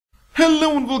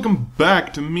Hello and welcome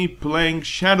back to me playing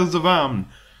Shadows of Amn.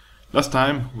 Last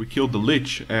time we killed the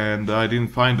Lich and I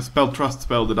didn't find the spell trust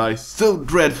spell that I so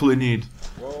dreadfully need.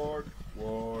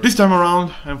 This time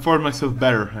around I informed myself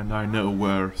better and I know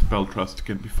where spell trust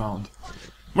can be found.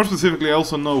 More specifically, I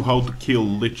also know how to kill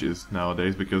liches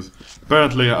nowadays, because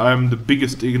apparently I'm the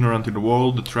biggest ignorant in the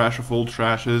world, the trash of all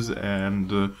trashes,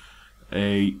 and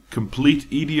a complete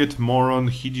idiot, moron,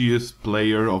 hideous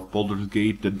player of Baldur's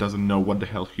Gate that doesn't know what the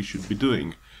hell he should be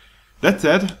doing. That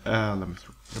said, let me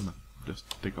just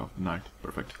take off the knight.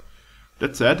 Perfect.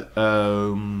 That said,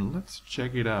 let's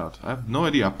check it out. I have no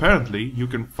idea. Apparently, you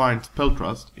can find spell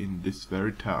trust in this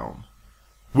very town.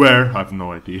 Where? I have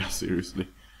no idea, seriously.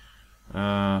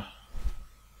 One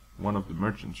of the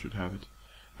merchants should have it.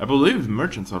 I believe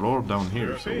merchants are all down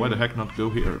here, so why the heck not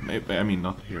go here? Maybe, I mean,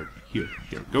 not here. Here.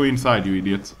 Go inside, you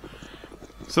idiots.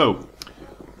 So,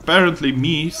 apparently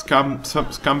me,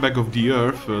 scumbag of the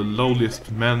earth, lowliest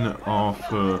man of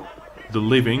the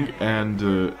living,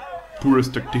 and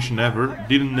poorest tactician ever,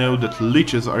 didn't know that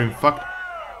liches are in fact...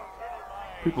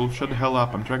 People, shut the hell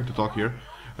up, I'm trying to talk here.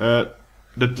 That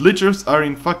liches are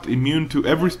in fact immune to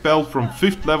every spell from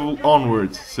 5th level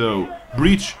onwards, so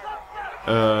breach,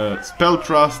 spell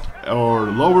trust or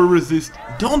lower resist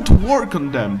don't work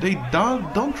on them. They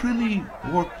don't really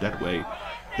work that way.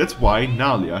 That's why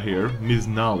Nalia here, Miss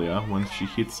Nalia, when she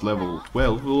hits level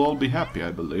 12, will all be happy, I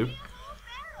believe.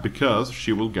 Because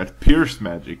she will get Pierce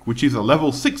Magic, which is a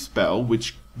level 6 spell,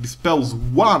 which dispels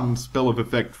one spell of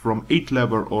effect from 8th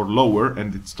level or lower,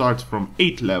 and it starts from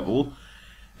 8th level.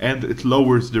 And it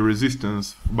lowers the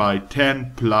resistance by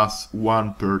 10 plus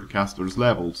 1 per caster's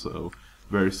level, so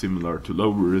very similar to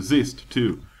lower resist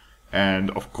too.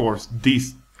 And of course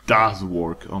this does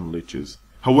work on liches.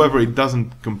 However, it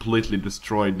doesn't completely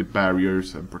destroy the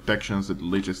barriers and protections that the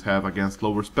liches have against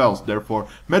lower spells, therefore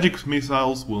magic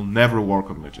missiles will never work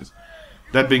on liches.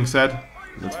 That being said,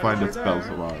 let's find that spells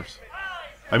of ours.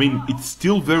 I mean, it's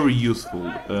still very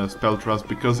useful, spell trust,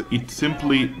 because it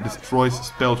simply destroys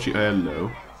spell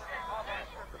hello.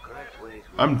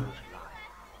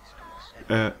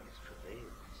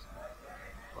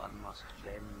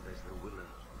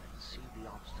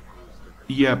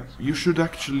 Yeah, you should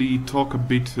actually talk a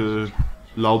bit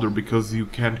louder because you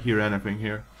can't hear anything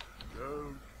here.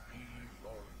 Don't be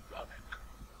moronic.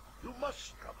 You must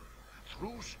struggle.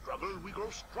 Through struggle we grow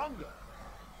stronger.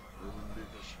 Only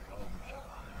the strong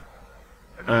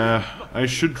survive. I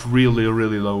should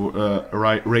really low,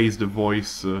 raise the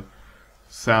voice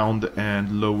sound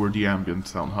and lower the ambient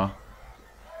sound, huh?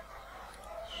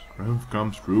 Strength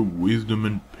comes through wisdom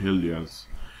and pillions.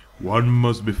 One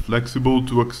must be flexible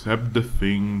to accept the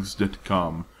things that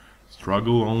come.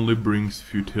 Struggle only brings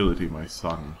futility, my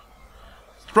son.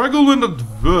 Struggle and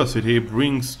adversity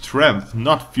brings strength,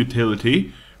 not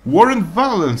futility. War and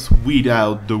violence weed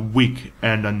out the weak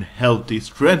and unhealthy,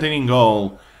 strengthening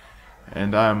all.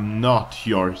 And I am not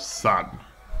your son.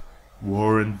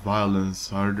 War and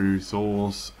violence are the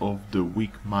results of the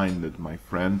weak-minded, my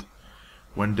friend.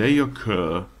 When they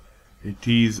occur, it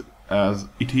is as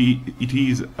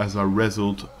a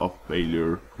result of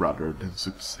failure rather than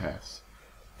success.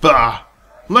 Bah!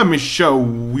 Let me show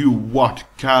you what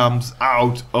comes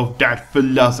out of that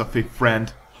philosophy,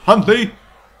 friend. Huntley?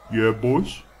 Yeah,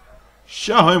 boss?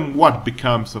 Show him what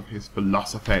becomes of his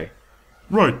philosophy.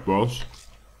 Right, boss.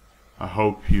 I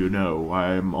hope you know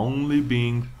I am only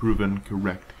being proven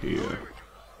correct here.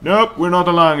 Nope, we're not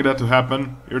allowing that to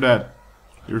happen. You're dead.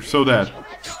 You're so dead.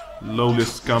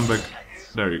 Lowliest scumbag.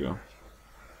 There you go.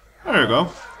 There you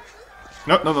go.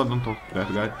 No, don't talk to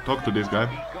that guy. Talk to this guy.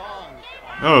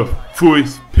 Oh, phooey,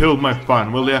 spilled my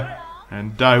fun, will ya?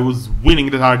 And I was winning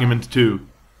that argument too.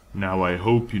 Now I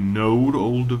hope you know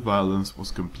all the violence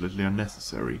was completely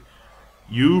unnecessary.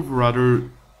 You've rather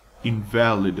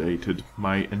invalidated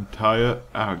my entire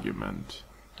argument.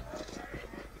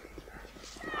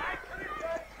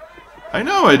 I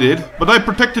know I did, but I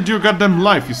protected your goddamn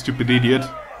life, you stupid idiot.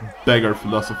 Beggar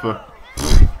philosopher.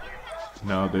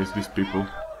 Nowadays, these people.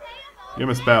 Give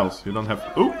me spells. You don't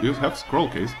have... Oh, you have scroll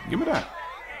case. Give me that.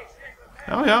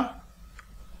 Hell yeah.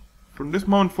 From this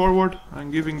moment forward,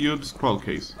 I'm giving you the scroll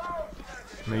case.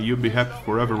 May you be happy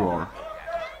forevermore.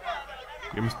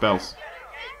 Give me spells.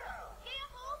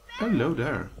 Hello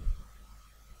there.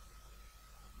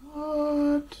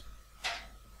 What?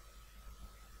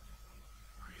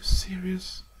 Are you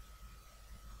serious?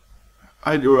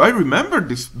 I remember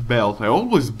this belt. I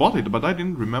always bought it, but I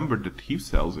didn't remember that he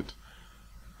sells it.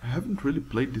 I haven't really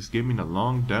played this game in a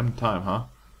long damn time, huh?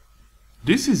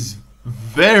 This is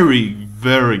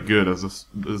very good as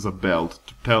a belt,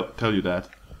 to tell you that.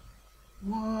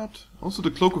 What? Also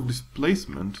the Cloak of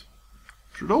Displacement.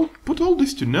 Should put all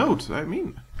this to note. I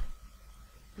mean,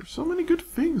 there's so many good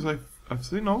things. I've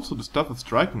seen also the stuff of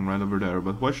striking right over there,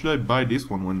 but why should I buy this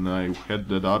one when I had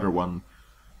that other one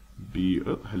be...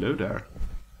 Oh, hello there.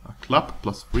 A clap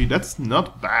 +3, that's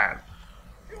not bad.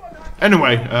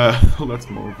 Anyway, let's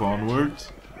move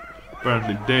onwards.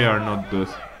 Apparently they are not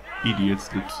the idiots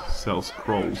that sell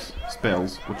scrolls,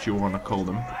 spells, what you wanna call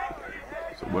them.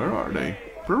 So where are they?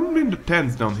 Probably in the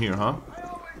tents down here, huh?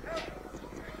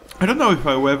 I don't know if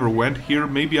I ever went here,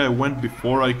 maybe I went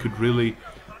before I could really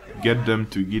get them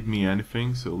to give me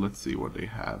anything, so let's see what they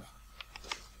have.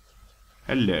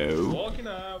 Hello. Walking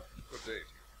up.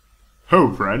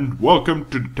 Ho, friend, welcome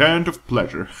to the Tent of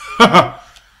Pleasure.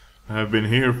 I've been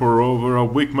here for over a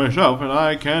week myself, and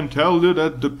I can tell you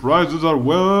that the prizes are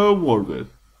well worth it.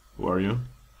 Who are you?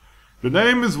 The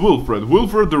name is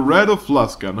Wilfred the Red of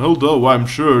Fluskan, although I'm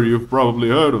sure you've probably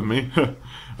heard of me.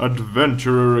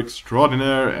 Adventurer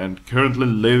extraordinaire and currently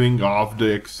living off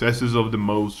the excesses of the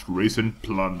most recent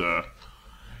plunder.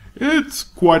 It's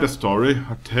quite a story,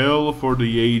 a tale for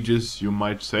the ages, you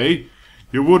might say.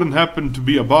 You wouldn't happen to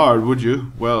be a bard, would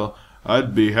you? Well,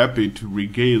 I'd be happy to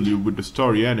regale you with the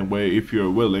story anyway, if you're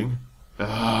willing.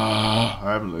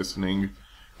 I'm listening.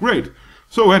 Great.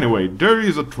 So anyway, there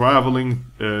is a traveling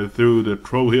through the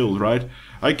Troll Hills, right?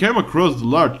 I came across the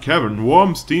large cavern,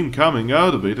 warm steam coming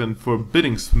out of it, and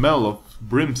forbidding smell of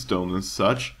brimstone and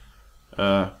such.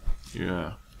 Yeah.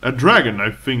 A dragon,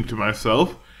 I think to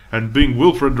myself. And being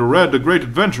Wilfred the Red, the great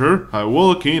adventurer, I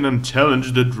walk in and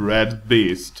challenge the dread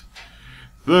beast.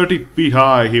 30 feet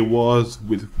high he was,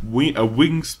 with a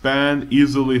wingspan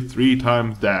easily 3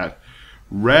 times that.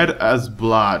 Red as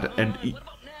blood, and...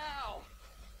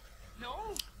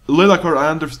 Lilacor, I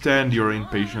understand your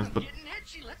impatience, but...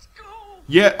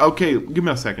 Yeah, okay, give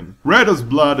me a second. Red as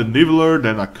blood and eviler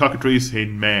than a cockatrice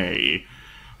in May.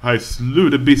 I slew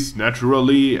the beast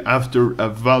naturally after a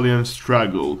valiant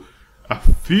struggle. A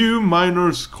few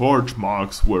minor scorch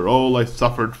marks were all I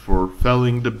suffered for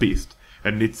felling the beast,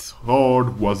 and its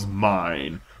hoard was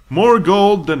mine. More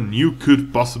gold than you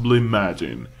could possibly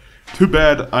imagine. Too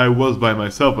bad I was by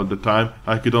myself at the time,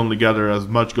 I could only gather as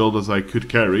much gold as I could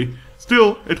carry.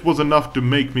 Still, it was enough to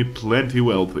make me plenty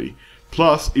wealthy.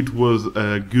 Plus, it was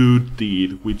a good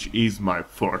deed, which is my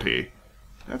forte.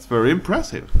 That's very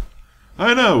impressive.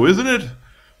 I know, isn't it?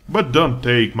 But don't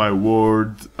take my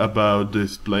word about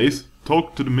this place.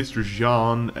 Talk to the Mr.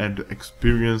 Jean and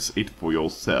experience it for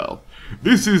yourself.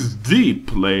 This is the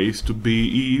place to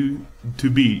be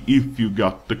if you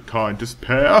got the kind to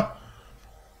spare.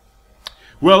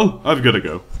 Well, I've gotta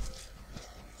go.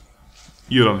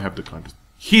 You don't have the kind to...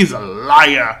 He's a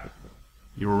liar!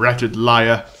 You wretched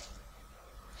liar.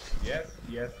 Yes.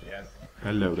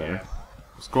 Hello there.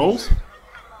 Scrolls?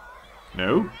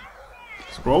 No?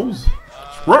 Scrolls?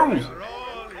 Scrolls!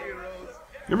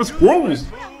 Give me scrolls!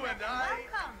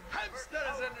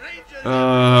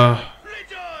 I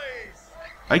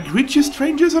greet you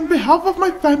strangers on behalf of my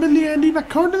family and in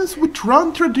accordance with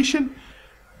Ron tradition.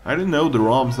 I didn't know the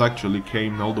Roms actually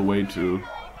came all the way to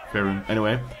Faerun.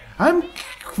 Anyway, I'm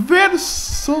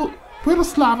Kveroslava.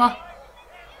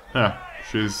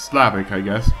 She's Slavic, I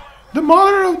guess. The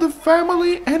mother of the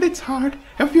family and its heart.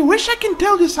 If you wish, I can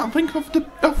tell you something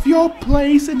of your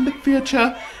place in the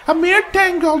future. A mere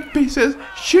 10 gold pieces,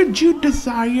 should you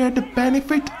desire the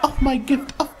benefit of my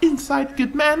gift of insight,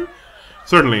 good man.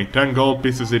 Certainly, 10 gold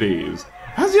pieces it is.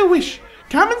 As you wish.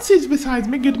 Come and sit beside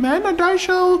me, good man, and I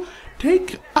shall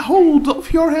take a hold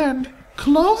of your hand.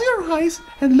 Close your eyes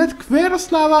and let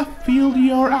Kveroslava feel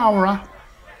your aura.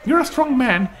 You're a strong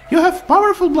man. You have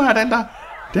powerful blood and a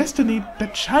destiny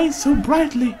that shines so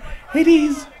brightly. It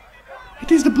is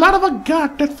the blood of a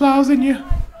god that flows in you.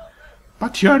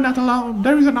 But you're not alone.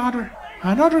 There is another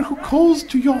who calls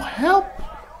to your help.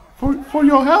 For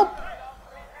your help.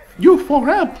 You for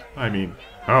help. I mean,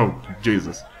 oh,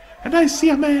 Jesus. And I see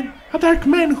a dark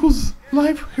man whose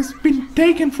life has been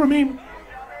taken from him.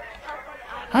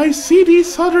 I see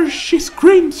this other, she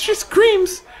screams.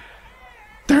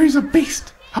 There is a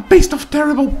beast of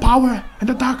terrible power, and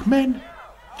a dark man,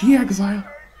 the exile.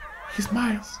 He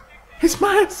smiles.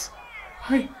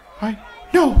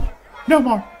 No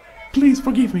more. Please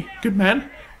forgive me, good man.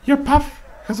 Your path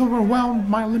has overwhelmed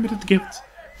my limited gifts.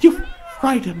 You've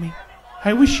frightened me.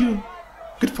 I wish you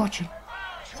good fortune.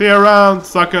 See you around,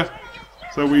 sucker.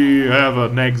 So we have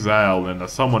an exile and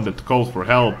someone that calls for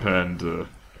help and a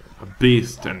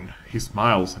beast and he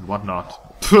smiles and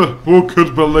whatnot. Who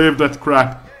could believe that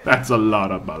crap? That's a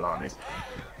lot of baloney.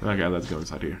 Okay, let's go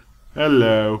inside here.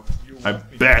 Hello. I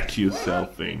bet you sell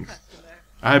things.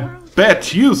 I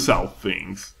bet you sell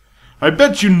things. I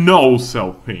bet you know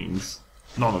sell things.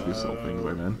 None of you solve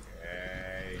anyway, man.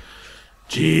 Okay.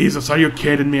 Jesus, are you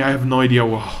kidding me? I have no idea.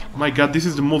 Oh my god, this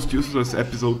is the most useless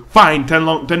episode. Fine,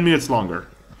 10 minutes longer.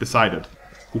 Decided.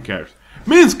 Who cares?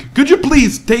 Minsk, could you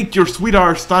please take your sweet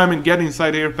arse time and get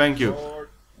inside here? Thank you.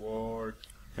 Ward.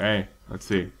 Okay, let's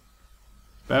see.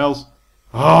 Bells.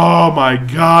 Oh my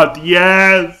god,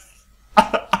 yes!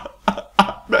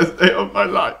 Best day of my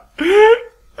life.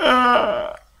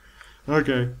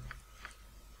 Okay.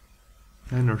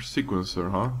 And our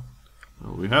sequencer, huh?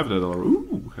 Well, we have that already.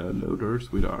 Ooh, hello there,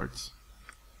 sweethearts.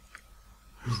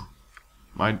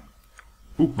 Mine.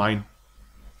 Ooh, mine.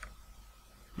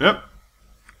 Yep.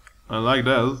 I like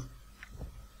that.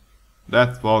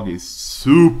 That fog is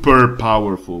super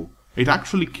powerful. It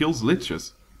actually kills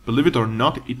liches. Believe it or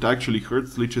not, it actually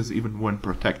hurts liches even when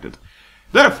protected.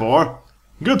 Therefore,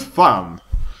 good fun.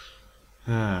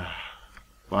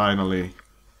 Finally.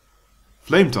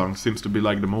 Flame Tongue seems to be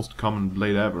like the most common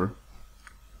blade ever.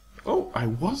 Oh, I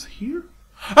was here?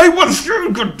 I was here!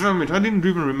 God damn it! I didn't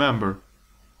even remember.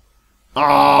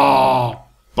 Ah,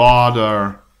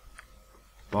 bother.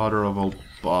 Bother of all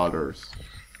bothers.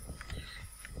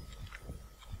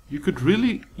 You could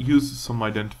really use some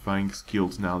identifying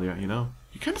skills, Nalia, you know?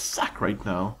 You kinda suck right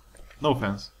now. No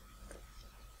offense.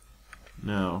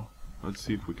 No. Let's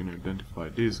see if we can identify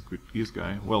this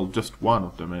guy. Well, just one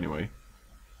of them anyway.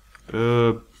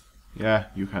 Yeah,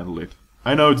 you handle it.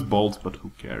 I know it's bolts, but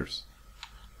who cares?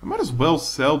 I might as well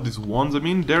sell these wands. I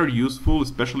mean, they're useful,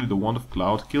 especially the wand of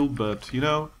Cloudkill, but, you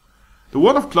know, the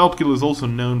wand of Cloudkill is also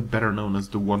better known as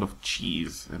the wand of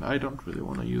cheese, and I don't really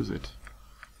want to use it.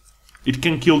 It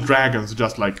can kill dragons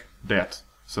just like that,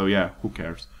 so yeah, who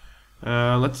cares?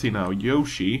 Let's see now.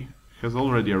 Yoshi has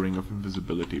already a ring of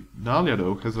invisibility. Nalia,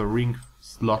 though, has a ring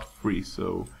slot free,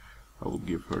 so I will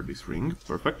give her this ring.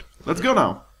 Perfect. Let's go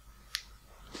now.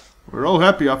 We're all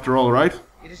happy after all, right?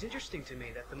 It is interesting to me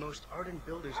that the most ardent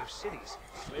builders of cities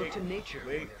look to nature for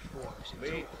their forms and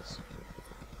tools.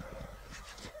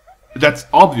 That's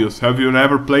obvious. Have you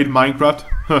never played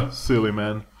Minecraft? Silly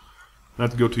man.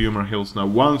 Let's go to Humor Hills now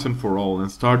once and for all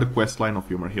and start the questline of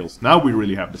Humor Hills. Now we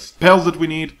really have the spells that we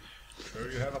need.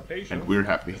 Sure you have a patient. And we're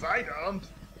happy. 'Cause I don't.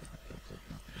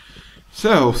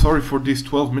 So, sorry for this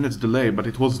 12 minutes delay, but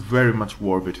it was very much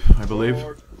worth it, I believe.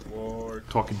 Ward.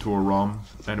 Talking to a ROM.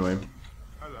 Anyway.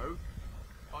 Hello.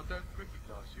 I don't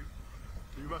recognise you.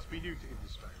 You must be new to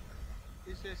Industry.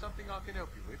 Is there something I can help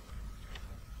you with?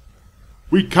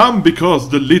 We come because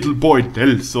the little boy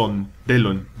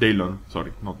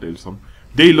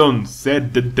Delon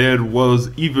said that there was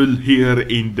evil here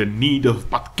in the need of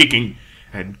butt kicking,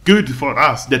 and good for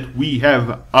us that we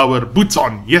have our boots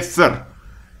on, yes sir.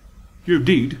 You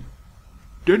did?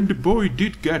 Then the boy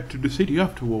did get to the city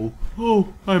after all.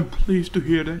 Oh, I'm pleased to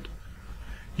hear that.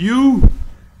 You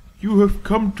have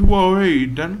come to our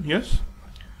aid then, yes?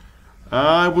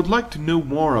 I would like to know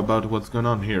more about what's going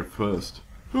on here first.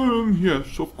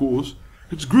 Yes, of course.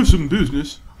 It's gruesome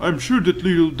business. I'm sure that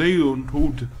little Daylon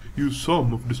told you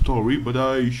some of the story, but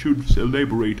I should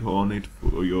elaborate on it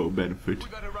for your benefit.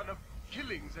 We've had a run of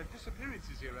killings and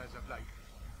disappearances here as of late.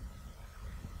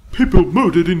 People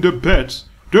murdered in their beds,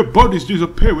 their bodies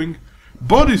disappearing,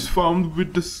 bodies found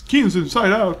with the skins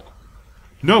inside out.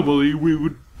 Normally we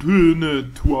would turn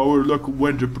to our local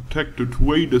ranger protector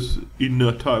to aid us in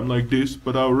a time like this,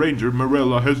 but our ranger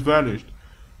Marella has vanished.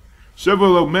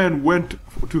 Several men went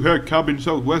to her cabin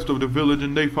southwest of the village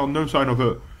and they found no sign of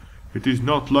her. It is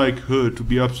not like her to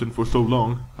be absent for so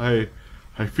long. I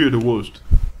fear the worst.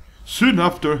 Soon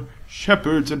after,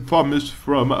 shepherds and farmers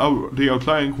from the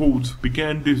outlying hordes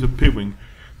began disappearing.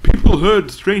 People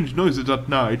heard strange noises at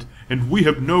night, and we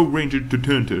have no ranger to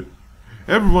turn to.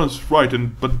 Everyone's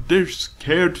frightened, but they're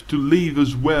scared to leave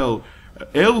as well,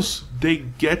 else they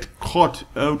get caught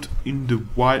out in the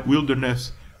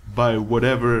wilderness by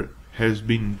whatever has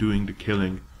been doing the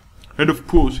killing. And of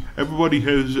course, everybody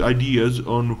has ideas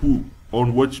on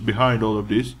what's behind all of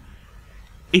this.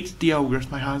 It's the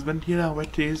ogres, my husband, you know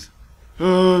what it is.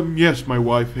 Yes, my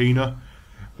wife, Hina.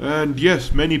 And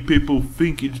yes, many people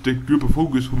think it's the group of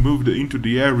ogres who moved into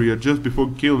the area just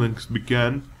before killings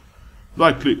began.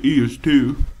 Likely is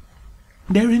too.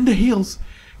 They're in the hills.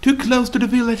 Too close to the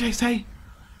village, I say.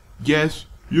 Yes,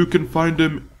 you can find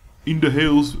them in the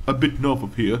hills a bit north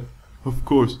of here. Of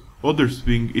course, others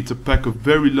think it's a pack of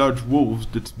very large wolves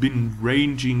that's been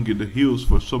ranging in the hills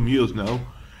for some years now.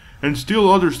 And still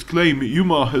others claim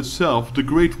Yuma herself, the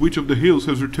great witch of the hills,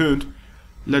 has returned.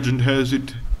 Legend has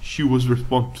it she was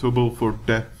responsible for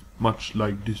death much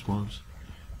like this one's.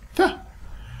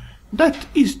 That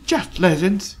is just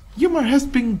legends. Yuma has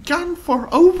been gone for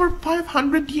over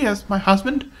 500 years, my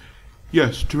husband.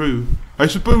 Yes, true. I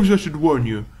suppose I should warn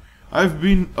you. I've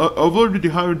already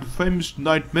hired the famous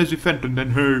knight Mezzy Fenton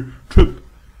and her troop.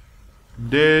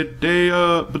 But they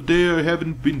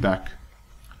haven't been back.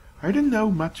 I don't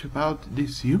know much about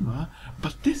this humor,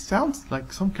 but this sounds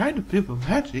like some kind of evil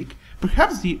magic.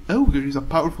 Perhaps the ogre is a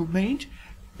powerful mage?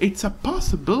 It's a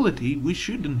possibility we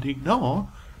shouldn't ignore.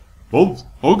 Wolves,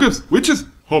 ogres, witches?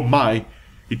 Oh my!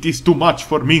 It is too much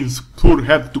for me's poor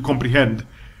head to comprehend.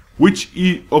 Which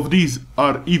of these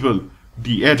are evil?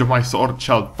 The edge of my sword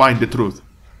shall find the truth.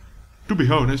 To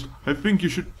be honest, I think you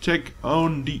should check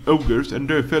on the ogres and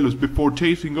their fellows before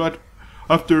chasing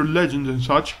after legends and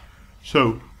such.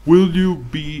 So, will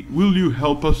you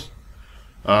help us?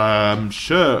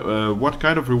 Sure. What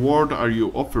kind of reward are you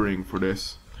offering for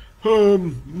this?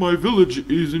 My village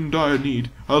is in dire need.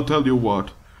 I'll tell you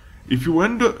what. If you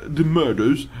end the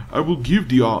murders, I will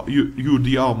give you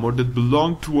the armor that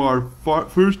belonged to our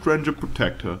first ranger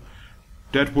protector.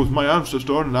 That was my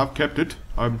ancestor and I've kept it.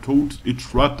 I'm told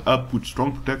it's wrapped up with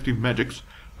strong protective magics.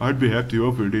 I'd be happy to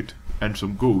offer it and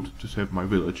some gold to save my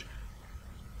village.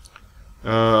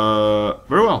 Very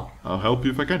well. I'll help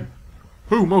you if I can.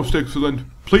 Oh, most excellent.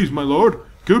 Please, my lord,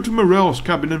 go to Morel's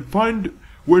cabin and find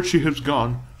where she has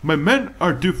gone. My men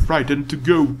are too frightened to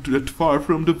go that far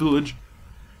from the village.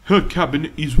 Her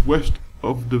cabin is west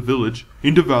of the village,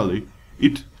 in the valley.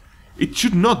 It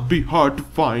should not be hard to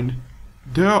find.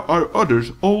 There are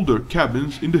others, older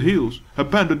cabins in the hills,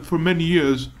 abandoned for many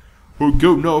years. Or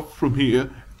go north from here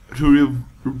to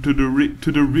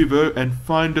the river and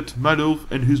find that Madolf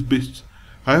and his beasts.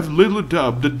 I have little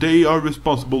doubt that they are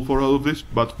responsible for all of this,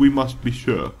 but we must be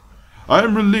sure. I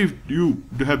am relieved you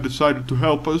have decided to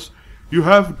help us. You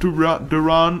have the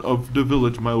run of the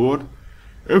village, my lord.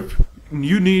 If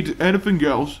you need anything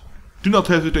else, do not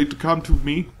hesitate to come to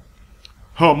me.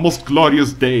 Oh, most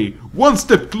glorious day! One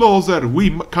step closer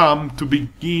we come to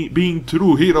being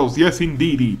true heroes, yes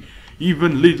indeedy.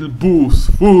 Even little Boo's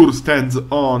fur stands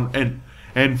on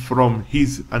and from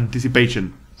his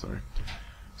anticipation.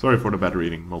 Sorry for the bad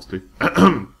reading, mostly.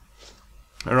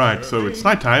 Alright, so it's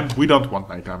nighttime. We don't want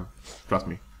nighttime. Trust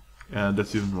me. And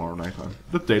that's even more nighttime.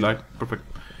 That's daylight. Perfect.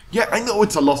 Yeah, I know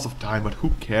it's a loss of time, but who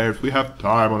cares? We have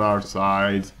time on our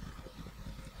side.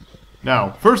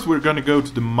 Now, first we're gonna go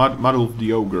to the Model of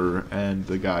the Ogre and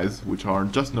the guys, which are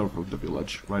just north of the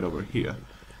village, right over here,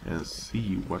 and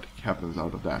see what happens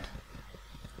out of that.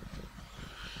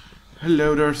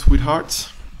 Hello there,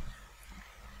 sweethearts.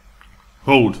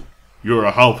 Hold, you're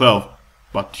a half-elf,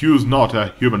 but you's not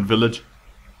a human village.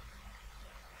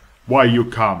 Why you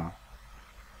come?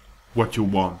 What you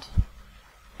want?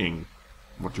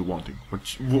 What you wanting?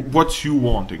 What you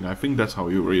wanting? I think that's how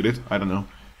you read it. I don't know.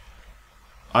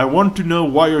 I want to know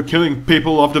why you're killing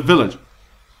people of the village.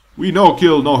 We no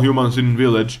kill no humans in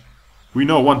village. We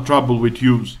no want trouble with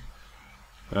yous.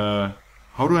 How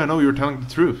do I know you're telling the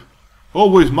truth?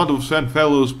 Always mothers and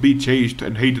fellows be chased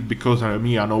and hated because I'm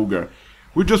me an ogre.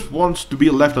 We just wants to be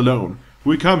left alone.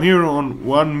 We come here on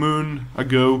 1 moon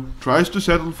ago, tries to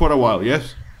settle for a while,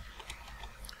 yes?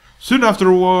 Soon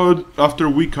afterward, after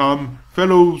we come,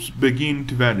 fellows begin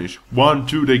to vanish. 1,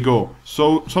 2 they go.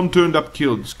 So some turned up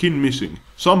killed, skin missing.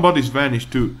 Somebody's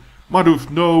vanished too.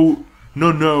 Madulf know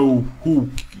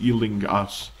who killing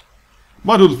us.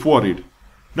 Madulf worried.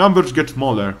 Numbers get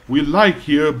smaller. We like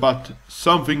here, but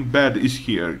something bad is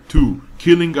here too.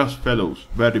 Killing us fellows.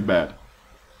 Very bad.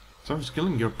 Someone's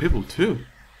killing your people too.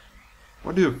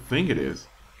 What do you think it is?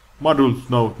 Madulf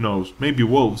knows. Maybe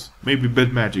wolves. Maybe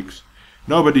bad magics.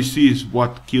 Nobody sees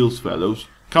what kills fellows.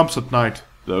 Comes at night,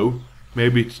 though.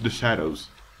 Maybe it's the shadows.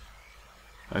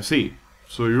 I see.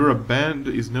 So your band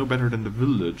is no better than the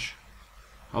village.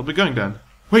 I'll be going then.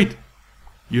 Wait!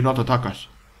 You not attack us.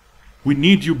 We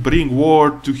need you bring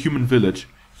word to human village.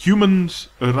 Humans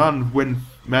run when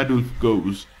Madulf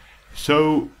goes.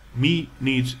 So me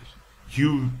needs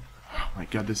you. Oh my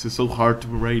god, this is so hard to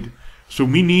read. So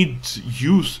me needs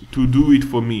yous to do it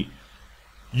for me.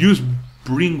 Yous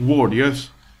bring word,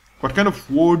 yes? What kind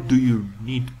of word do you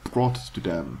need brought to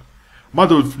them?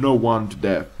 Madulf no want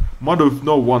death. Madulf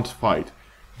no want fight.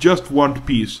 Just want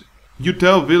peace. You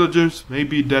tell villagers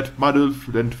maybe that Madulf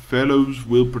and fellows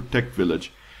will protect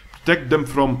village. Protect them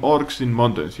from orcs in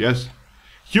mountains, yes?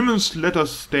 Humans let us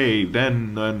stay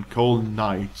then and call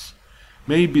nights.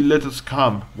 Maybe let us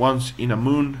come once in a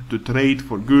moon to trade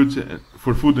for goods,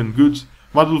 for food and goods.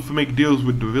 Madulf make deals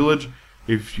with the village.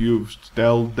 If you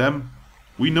tell them,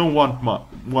 we no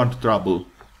want trouble.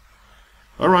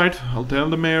 Alright, I'll tell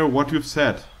the mayor what you've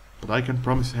said, but I can't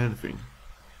promise anything.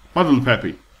 Madulf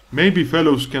happy. Maybe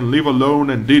fellows can live alone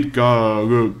and did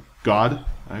God?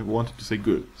 I wanted to say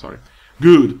good, sorry.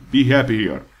 Good, be happy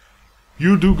here.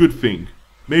 You do good thing.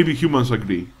 Maybe humans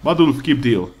agree. Madulf, keep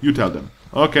deal. You tell them.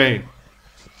 Okay.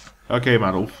 Okay,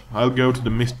 Madulf. I'll go to the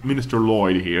Minister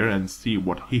Lloyd here and see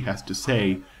what he has to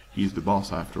say. He's the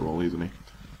boss after all, isn't he?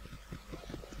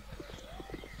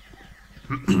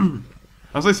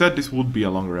 As I said, this would be a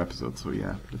longer episode, so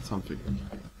yeah, that's something.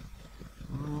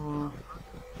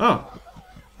 Oh!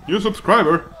 New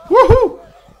subscriber! Woohoo!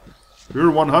 We're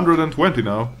 120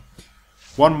 now.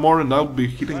 One more and I'll be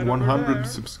hitting 100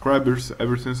 subscribers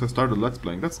ever since I started Let's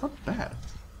Playing. That's not bad.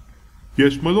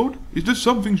 Yes, my lord? Is this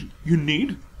something you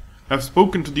need? I've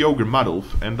spoken to the ogre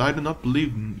Madulf, and I do not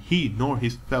believe he nor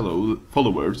his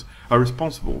followers are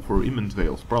responsible for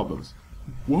Immenvale's problems.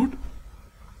 What?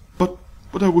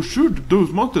 But I was sure that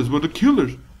those monsters were the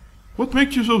killers. What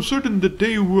makes you so certain that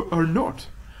they are not?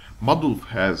 Madulf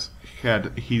has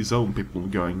had his own people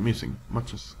going missing,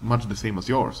 much the same as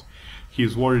yours. He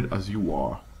is worried as you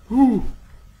are. Oh,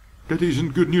 that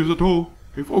isn't good news at all.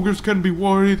 If ogres can be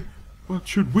worried, what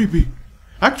should we be?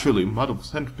 Actually, Madulf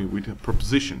sent me with a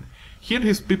proposition. He and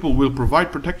his people will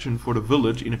provide protection for the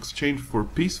village in exchange for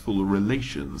peaceful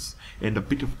relations and a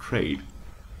bit of trade.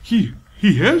 He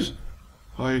has?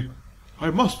 I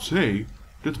must say,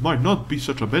 that might not be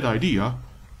such a bad idea.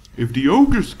 If the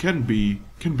ogres can be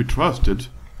trusted,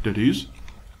 that is.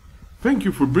 Thank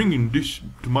you for bringing this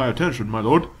to my attention, my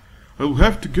lord. I'll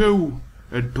have to go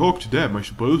and talk to them, I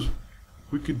suppose.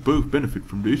 We could both benefit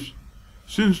from this.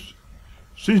 Since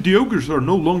the ogres are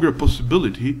no longer a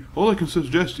possibility, all I can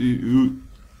suggest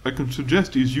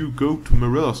is you go to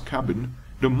Mirella's cabin.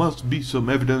 There must be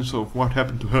some evidence of what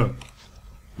happened to her.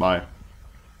 Bye.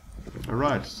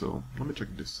 Alright, so let me check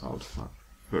this out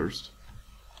first.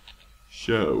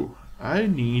 So, I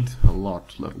need a lot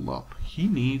to level up. He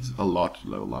needs a lot to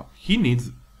level up. He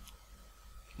needs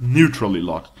neutrally a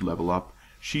lot to level up.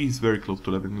 She's very close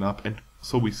to leveling up, and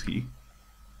so is he.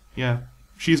 Yeah,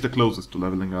 she's the closest to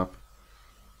leveling up.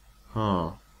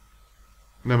 Huh.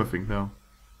 Let me think now.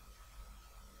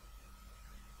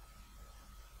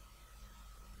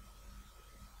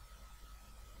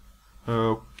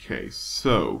 Okay,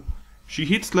 so she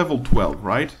hits level 12,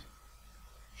 right?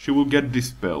 She will get these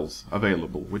spells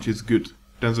available, which is good.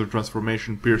 Tensor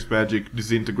Transformation, Pierce Magic,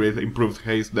 Disintegrate, Improved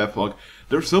Haste, Deathlok.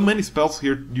 There's so many spells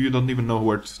here, you don't even know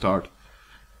where to start.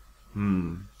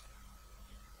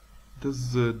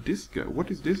 Does this go? What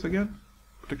is this again?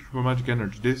 Protection from Magic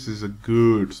Energy. This is a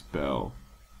good spell.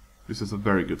 This is a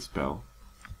very good spell.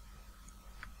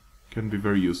 Can be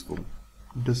very useful.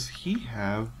 Does he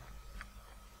have...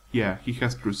 Yeah, he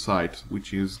has True Sight,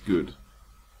 which is good.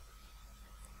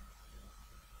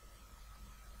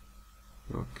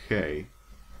 Okay.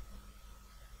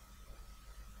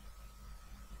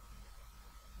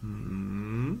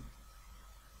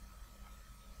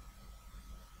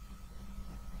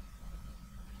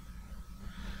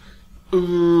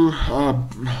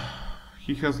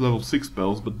 He has level 6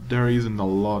 spells, but there isn't a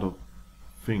lot of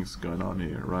things going on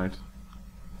here, right?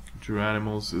 True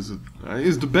Animals is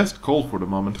the best call for the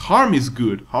moment. Harm is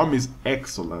good. Harm is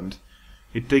excellent.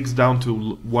 It takes down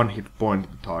to 1 hit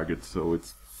point the target, so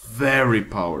it's very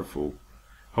powerful.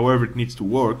 However, it needs to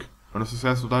work. On a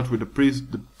successful touch with the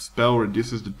priest, the spell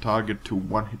reduces the target to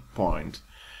 1 hit point.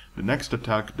 The next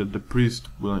attack that the priest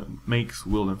makes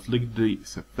will inflict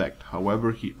this effect.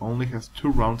 However, he only has 2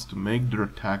 rounds to make the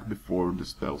attack before the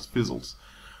spell fizzles.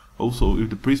 Also, if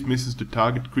the priest misses the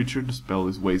target creature, the spell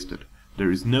is wasted. There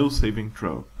is no saving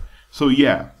throw. So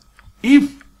yeah,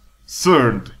 if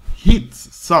Cern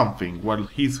hits something while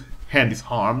his hand is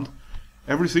harmed,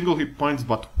 every single hit points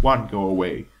but 1 go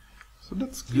away. So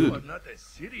that's good. You are not as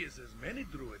serious as many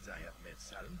druids I have met,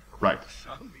 Salm. Right.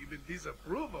 Some even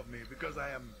disapprove of me because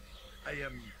I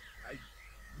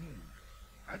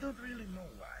don't really know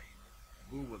why.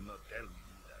 Who will not tell me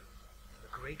either. The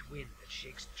great wind that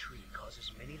shakes the tree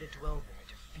causes many that dwell there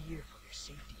to fear for their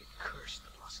safety and curse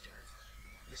the luster.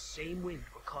 The same wind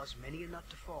will cause many a nut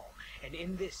to fall, and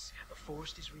in this the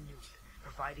forest is renewed,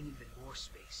 providing even more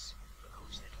space for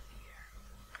those that fear.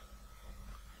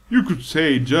 You could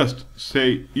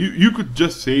you could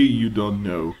just say you don't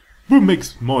know. But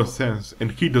makes more sense,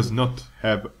 and he does not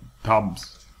have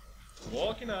thumbs.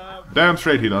 Walking up. Damn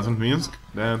straight he doesn't, Minsk.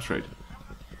 Damn straight.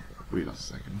 Wait a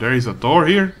second. There is a door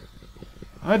here?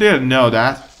 I didn't know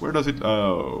that. Where does it...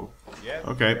 Oh. Yes,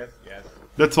 Okay. yes.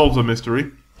 That solves a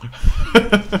mystery.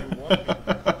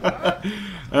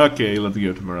 Okay, let's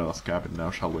go to Mirella's cabin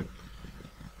now, shall we?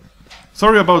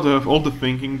 Sorry about all the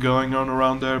thinking going on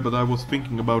around there, but I was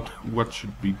thinking about what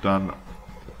should be done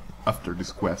after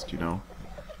this quest, you know.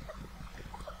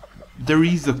 There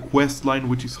is a quest line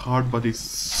which is hard, but is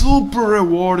super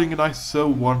rewarding, and I so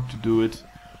want to do it.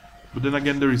 But then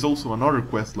again, there is also another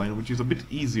quest line which is a bit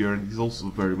easier and is also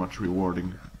very much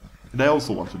rewarding. And I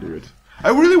also want to do it. I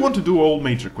really want to do all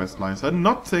major quest lines. I'm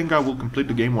not saying I will complete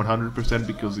the game 100%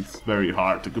 because it's very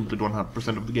hard to complete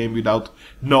 100% of the game without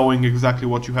knowing exactly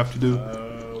what you have to do.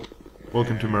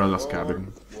 Welcome to Morella's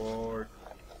cabin.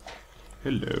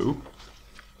 Hello.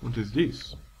 What is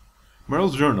this?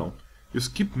 Morella's journal. You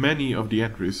skip many of the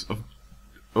entries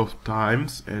of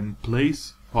times and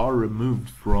place far removed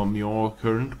from your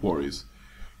current worries.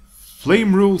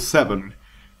 Flame Rule 7.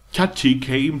 Kachi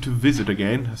came to visit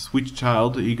again, a sweet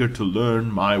child eager to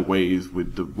learn my ways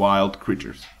with the wild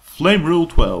creatures. Flame Rule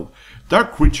 12.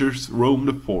 Dark creatures roam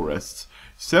the forests.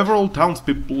 Several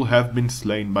townspeople have been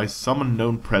slain by some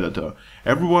unknown predator.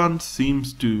 Everyone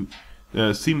seems to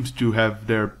have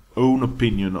their own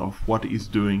opinion of what is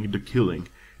doing the killing.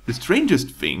 The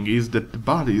strangest thing is that the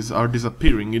bodies are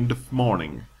disappearing in the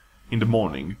morning.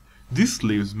 This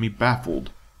leaves me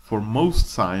baffled, for most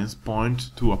signs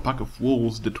point to a pack of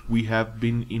wolves that have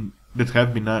been in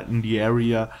the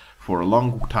area for a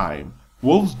long time.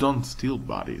 Wolves don't steal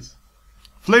bodies.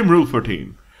 Flame Rule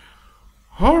 13.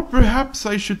 Or perhaps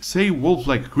I should say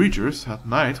wolf-like creatures. At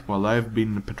night, while I've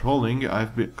been patrolling,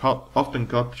 I've often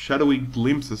caught shadowy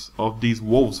glimpses of these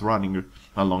wolves running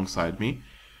alongside me.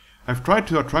 I've tried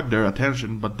to attract their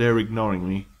attention, but they ignore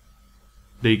me.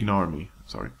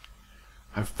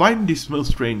 I find this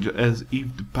most strange, as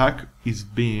if the pack is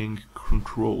being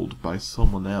controlled by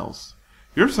someone else.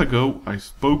 Years ago, I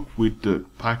spoke with the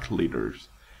pack leaders,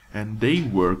 and they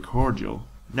were cordial.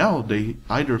 Now they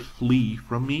either flee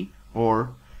from me,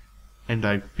 or, and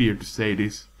I fear to say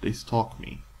this, they stalk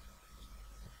me.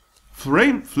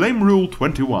 Flame Rule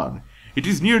 21. It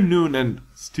is near noon, and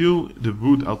still the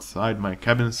wood outside my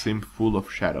cabin seems full of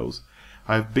shadows.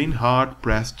 I've been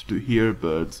hard-pressed to hear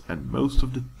birds, and most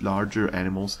of the larger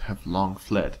animals have long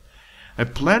fled. I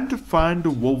plan to find the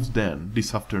wolves' den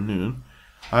this afternoon.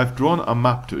 I've drawn a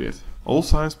map to it. All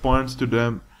signs point to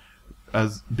them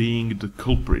as being the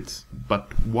culprits,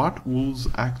 but what wolves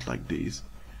act like these?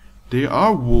 They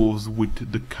are wolves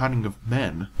with the cunning of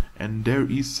men, and there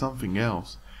is something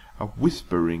else, a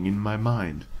whispering in my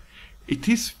mind. It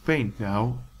is faint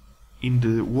now, in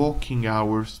the waking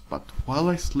hours, but while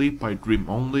I sleep I dream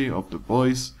only of the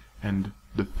voice and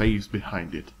the face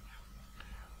behind it.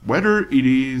 Whether it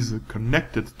is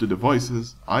connected to the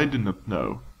voices, I do not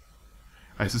know.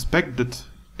 I suspect by the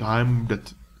time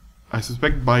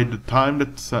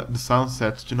that the sun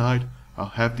sets tonight, I'll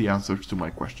have the answers to my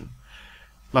question.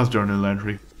 Last journal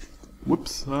entry.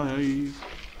 Whoops,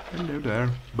 hello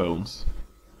there. Bones.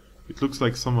 It looks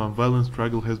like some violent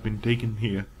struggle has been taken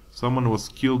here. Someone was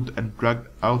killed and dragged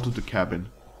out of the cabin.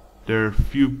 There are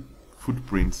few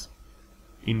footprints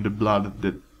in the blood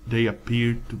that they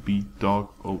appear to be dog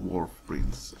or wolf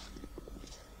prints.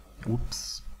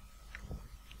 Whoops.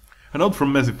 A note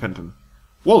from Messi Fenton.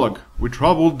 Wallach, we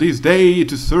traveled this day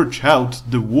to search out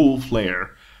the wolf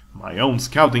lair. My own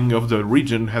scouting of the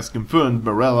region has confirmed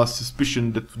Morella's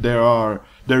suspicion that there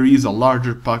is a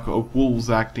larger pack of wolves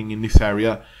acting in this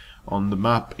area. On the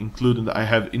map included, I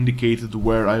have indicated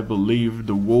where I believe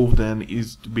the wolf den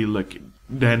is to be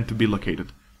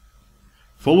located.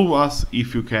 Follow us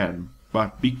if you can,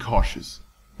 but be cautious.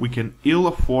 We can ill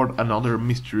afford another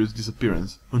mysterious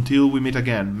disappearance. Until we meet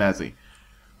again, Mazzy.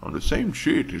 On the same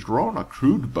sheet is drawn a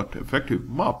crude but effective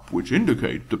map which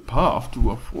indicates the path to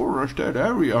a forested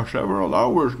area several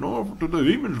hours north to the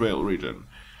Demon's Vale region.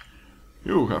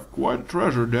 You have quite a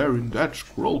treasure there in that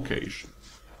scroll case.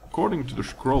 According to the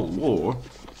scroll lore,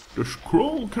 the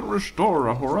scroll can restore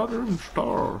a Horadrim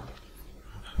star.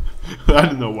 I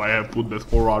don't know why I put that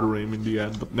Horadrim in the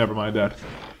end, but never mind that.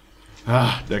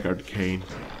 Ah, Deckard Cain,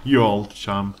 you old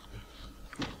chump.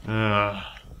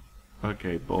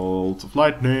 Okay, bolts of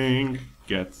lightning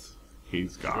gets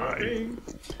his guy.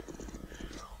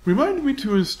 Remind me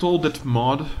to install that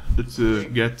mod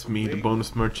that gets me the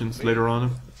bonus merchants later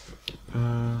on.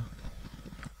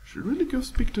 Should really go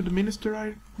speak to the minister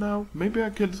right now? Maybe I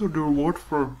get the reward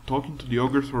for talking to the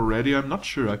ogres already, I'm not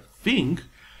sure. I think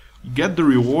you get the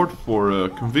reward for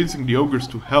convincing the ogres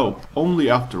to help only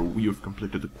after you've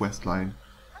completed the quest line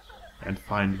and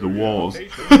find the wolves.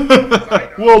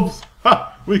 Wolves!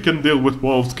 Ha! We can deal with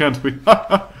wolves, can't we?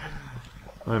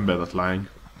 I'm bad at lying.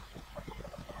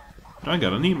 I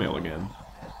got an email again.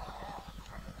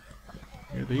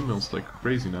 I get emails like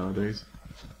crazy nowadays.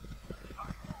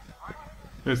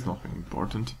 It's nothing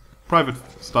important. Private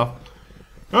stuff.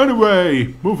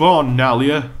 Anyway, move on,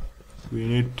 Nalia. We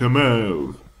need to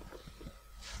move.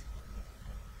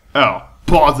 Oh,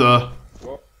 bother!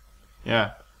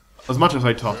 Yeah. As much as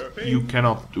I thought, you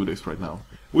cannot do this right now.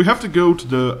 We have to go to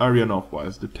the area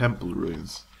northwest, the temple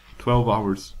ruins. 12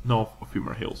 hours north of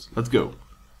Humor Hills. Let's go.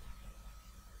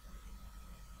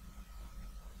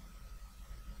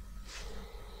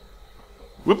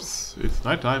 Whoops, it's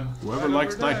nighttime. Whoever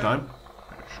likes nighttime,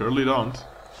 I surely don't.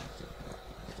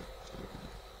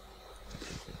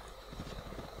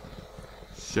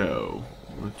 So,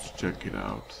 let's check it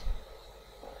out.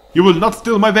 You will not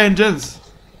steal my vengeance!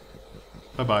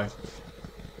 Bye-bye.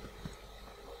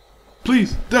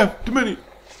 Please, death to many!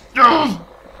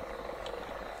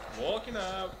 Walking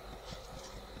out.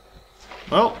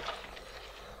 Well,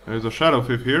 there's a Shadow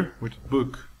Thief here with a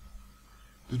book.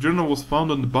 The journal was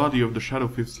found on the body of the Shadow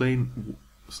Thief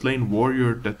slain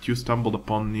warrior that you stumbled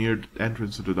upon near the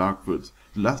entrance to the Dark Woods.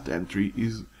 The last entry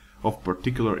is of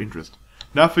particular interest.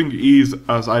 Nothing is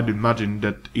as I'd imagined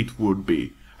that it would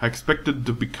be. I expected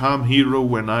to become hero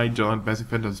when I joined Messi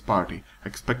Fenton's party. I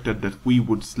expected that we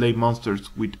would slay monsters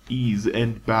with ease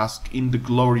and bask in the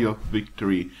glory of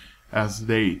victory as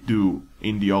they do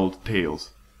in the old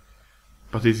tales.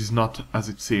 But it is not as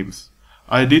it seems.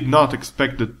 I did not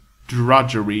expect the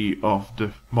drudgery of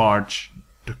the march,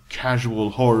 the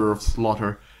casual horror of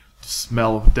slaughter, the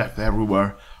smell of death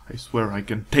everywhere. I swear I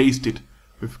can taste it.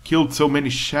 We've killed so many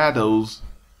shadows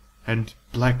and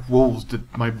black wolves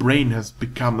that my brain has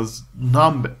become as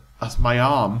numb as my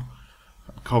arm.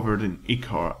 I'm covered in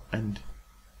ichor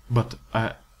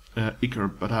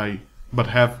but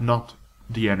have not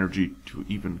the energy to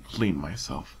even clean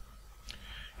myself.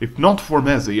 If not for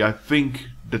Messi, I think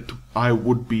that I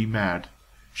would be mad.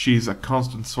 She is a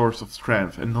constant source of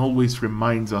strength and always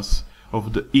reminds us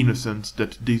of the innocents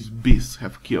that these beasts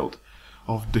have killed,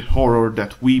 of the horror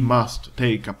that we must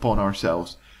take upon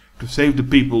ourselves to save the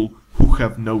people who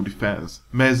have no defense.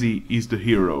 Messi is the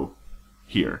hero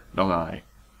here, not I.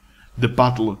 The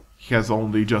battle has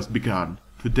only just begun.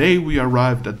 Today we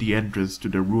arrived at the entrance to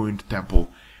the ruined temple.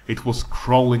 It was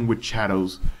crawling with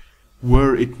shadows.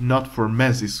 Were it not for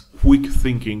Messi's quick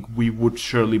thinking, we would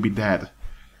surely be dead.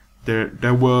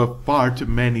 There were far too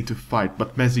many to fight,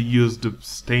 but Messi used the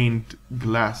stained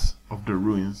glass of the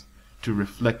ruins to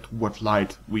reflect what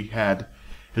light we had,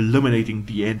 illuminating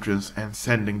the entrance and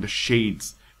sending the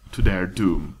shades to their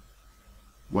doom.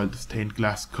 While the stained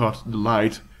glass caught the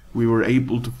light, we were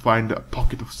able to find a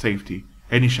pocket of safety.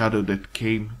 Any shadow that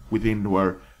came within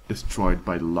were destroyed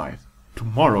by the light.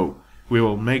 Tomorrow we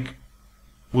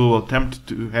will attempt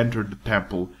to enter the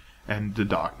temple and the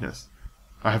darkness.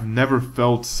 I have never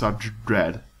felt such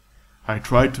dread. I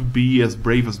try to be as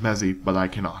brave as Messi, but I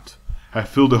cannot. I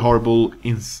feel the horrible,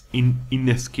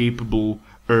 inescapable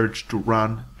urge to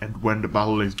run, and when the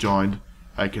battle is joined,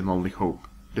 I can only hope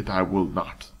that I will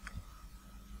not.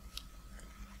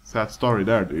 Sad story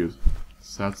there, dude.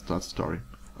 Sad story.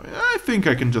 I think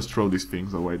I can just throw these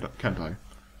things away, can't I?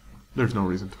 There's no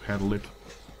reason to handle it.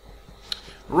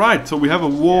 Right, so we have a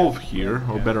wolf here,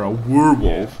 or better, a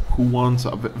werewolf, who wants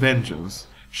a vengeance.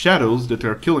 Shadows that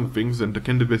are killing things and the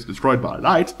candy is destroyed by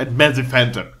light, and Messi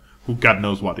Fenton, who God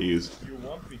knows what he is. You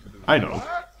want me to do I know.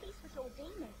 Peace with your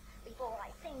demons before I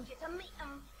send you to meet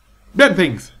them. Bad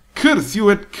things! Curse you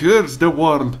and curse the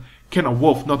world! Can a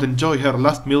wolf not enjoy her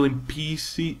last meal in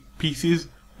pieces?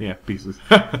 Yeah, pieces.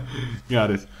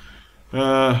 Got it.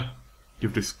 You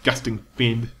disgusting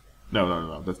fiend.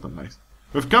 No, that's not nice.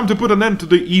 We've come to put an end to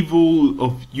the evil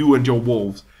of you and your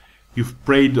wolves. You've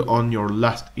preyed on your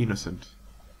last innocent.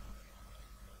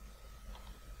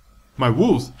 My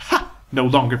wolves? Ha! No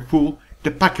longer fool.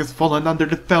 The pack has fallen under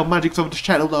the fell magics of the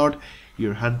Shadow Lord.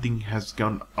 Your hunting has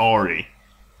gone awry.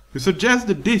 You suggest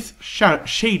that this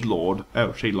Shade Lord,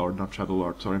 not Shadow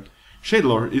Lord, sorry. Shade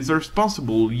Lord is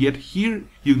responsible, yet here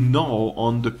you gnaw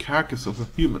on the carcass of a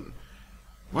human.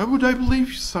 Why would I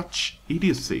believe such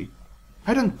idiocy?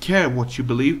 I don't care what you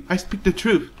believe, I speak the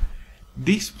truth.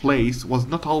 This place was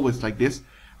not always like this,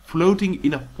 floating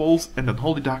in a false and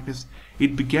unholy darkness.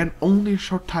 It began only a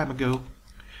short time ago.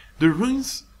 The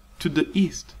ruins to the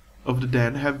east of the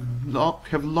den have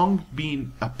long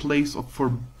been a place of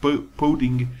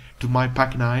foreboding to my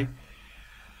pack and I.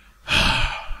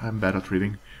 I'm bad at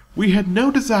reading. We had no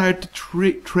desire to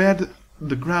tread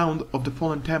the ground of the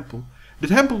fallen temple. The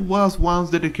temple was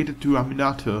once dedicated to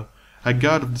Aminator, a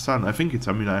god of the sun. I think it's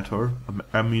Aminator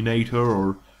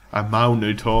or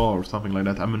Amunator or something like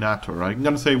that. Aminator. I'm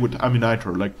gonna say with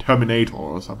Aminator, like Terminator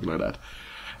or something like that.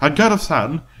 A god of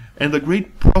sun, and the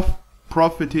great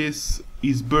prophetess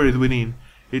is buried within.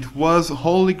 It was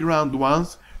holy ground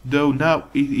once, though now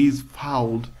it is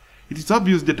fouled. It is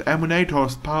obvious that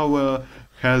Aminator's power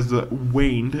has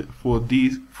waned, for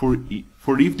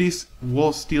if this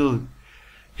was still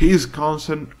his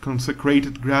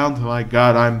consecrated ground, my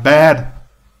god, I'm bad.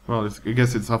 Well, I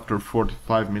guess it's after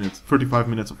 35 minutes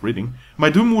of reading. My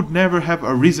doom would never have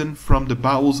arisen from the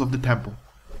bowels of the temple.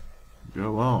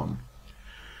 Go on.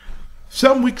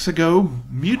 Some weeks ago,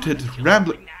 muted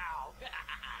ramblings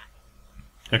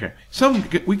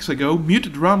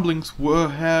were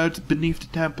heard beneath the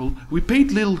temple. We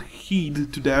paid little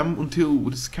heed to them until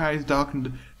the skies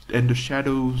darkened and the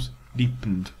shadows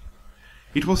deepened.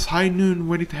 It was high noon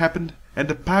when it happened, and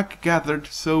the pack gathered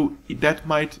so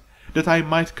that I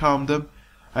might calm them.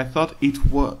 I thought it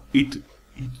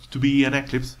to be an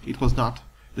eclipse. It was not.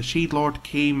 The Shade Lord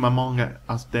came among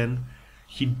us then.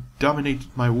 He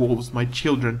dominated my wolves, my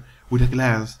children, with a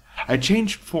glance. I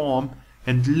changed form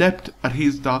and leapt at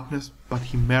his darkness, but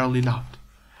he merely laughed.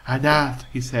 "Anath,"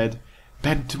 he said,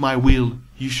 "bend to my will.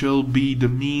 You shall be the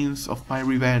means of my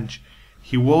revenge."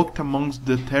 He walked amongst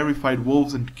the terrified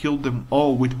wolves and killed them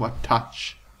all with one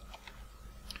touch.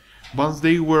 Once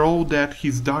they were all dead,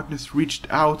 his darkness reached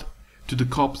out to the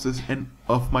corpses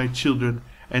of my children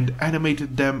and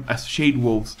animated them as shade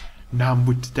wolves. Numb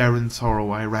with terror and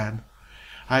sorrow, I ran.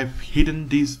 I've hidden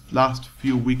these last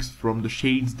few weeks from the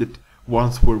shades that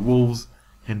once were wolves,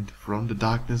 and from the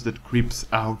darkness that creeps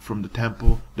out from the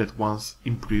temple that once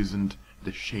imprisoned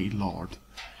the Shade Lord.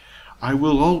 I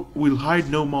will hide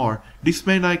no more. This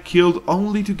man I killed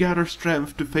only to gather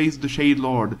strength to face the Shade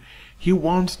Lord. He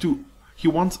wants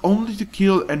only to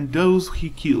kill, and those he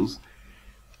kills,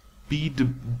 be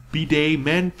they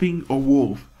man, thing, or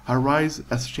wolf, arise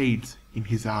as shades in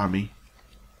his army.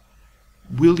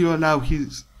 Will you allow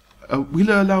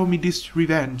me this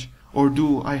revenge, or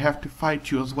do I have to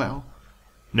fight you as well?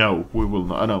 No, we will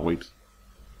not. No, wait.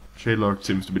 Shade Lord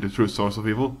seems to be the true source of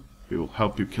evil. We will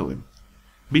help you kill him.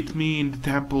 Meet me in the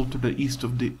temple to the east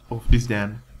of this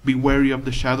den. Be wary of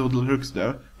the shadow that lurks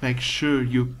there. Make sure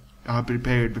you are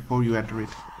prepared before you enter it.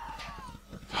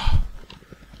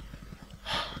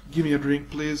 Give me a drink,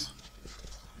 please.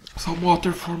 Some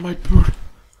water for my poor...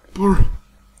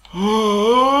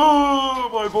 Oh,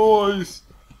 my voice!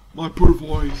 My poor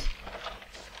voice.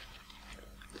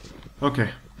 Okay.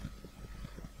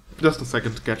 Just a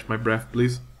second to catch my breath,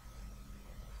 please.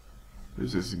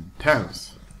 This is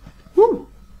intense. Woo!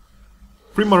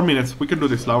 3 more minutes. We can do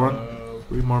this, Lauren.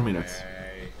 3 more minutes.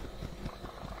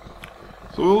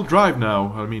 So we'll drive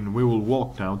now. I mean, we will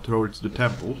walk now towards the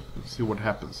temple. Let's see what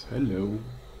happens. Hello.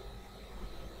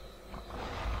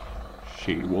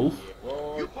 Shade Wolf.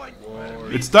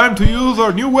 It's time to use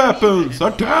our new weapons!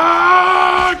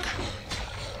 Attack!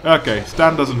 Okay,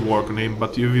 stun doesn't work on him,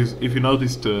 but if you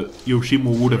noticed,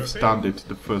 Yoshimu would have stunned it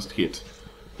the first hit.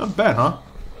 Not bad, huh?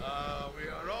 We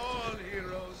are all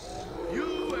heroes.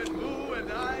 You and Boo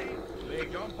and I.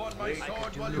 Jump on my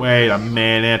sword while you Wait a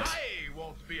minute. I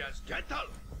won't be as gentle.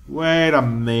 Wait a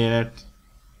minute.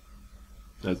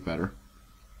 That's better.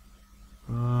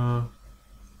 I'm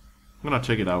gonna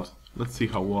check it out. Let's see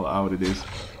how well out it is.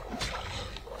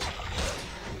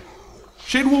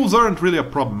 Shade Wolves aren't really a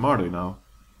problem, are they now?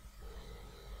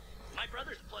 My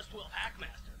brother's a +12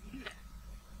 hackmaster.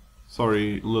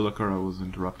 Sorry, Lilakar, I was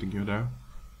interrupting you there.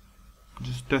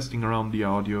 Just testing around the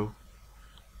audio.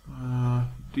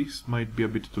 This might be a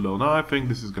bit too low. No, I think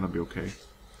this is gonna be okay.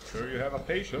 Sure you have a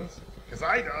patience? Because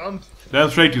I don't. Damn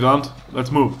straight you don't.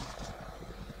 Let's move.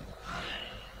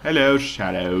 Hello,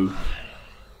 Shadow.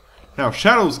 Now,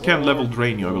 shadows can level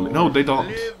drain you, I believe. No, they don't.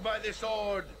 Live by the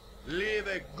sword. Live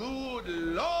a good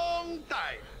long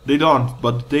time. They don't,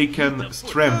 but they can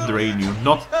strength drain you.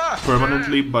 Not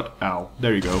permanently, but ow.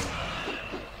 There you go.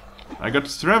 I got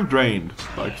strength drained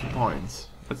by 2 points.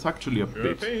 That's actually a Sure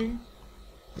bit. thing.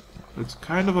 It's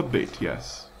kind of a bit,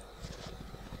 yes.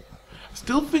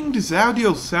 Still think this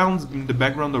audio sounds in the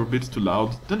background are a bit too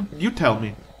loud. Then you tell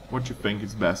me what you think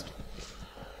is best.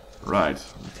 Right,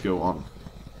 let's go on.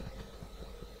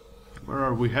 Where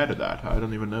are we headed at? I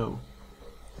don't even know.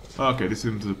 Okay, this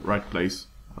seems the right place.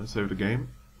 I save the game.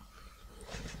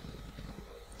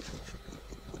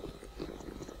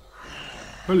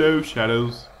 Hello,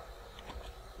 shadows.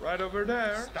 Right over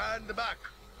there. Stand back.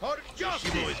 For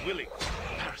justice. Is willing.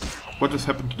 What just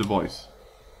happened to the voice?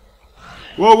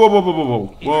 Whoa, whoa, whoa, whoa, whoa,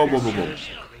 whoa, whoa, whoa, whoa, whoa.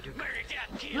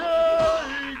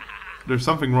 There's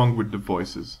something wrong with the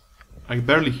voices. I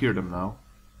barely hear them now.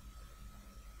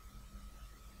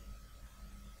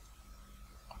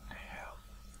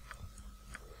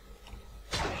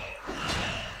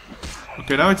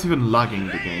 Okay, now it's even lagging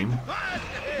the game.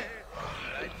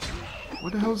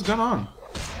 What the hell's going on?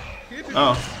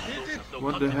 Oh,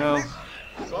 what the hell?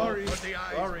 Sorry.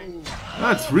 Sorry.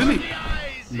 That's really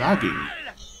lagging.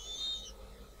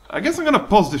 I guess I'm gonna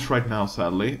pause this right now,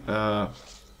 sadly.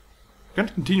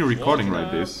 Can't continue recording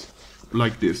like this.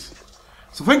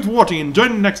 So thanks for watching and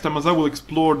join me next time as I will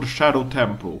explore the Shadow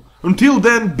Temple. Until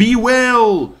then, be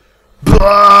well!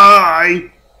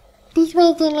 Bye! This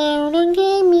was the Louder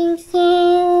Gaming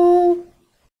Show.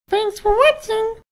 Thanks for watching.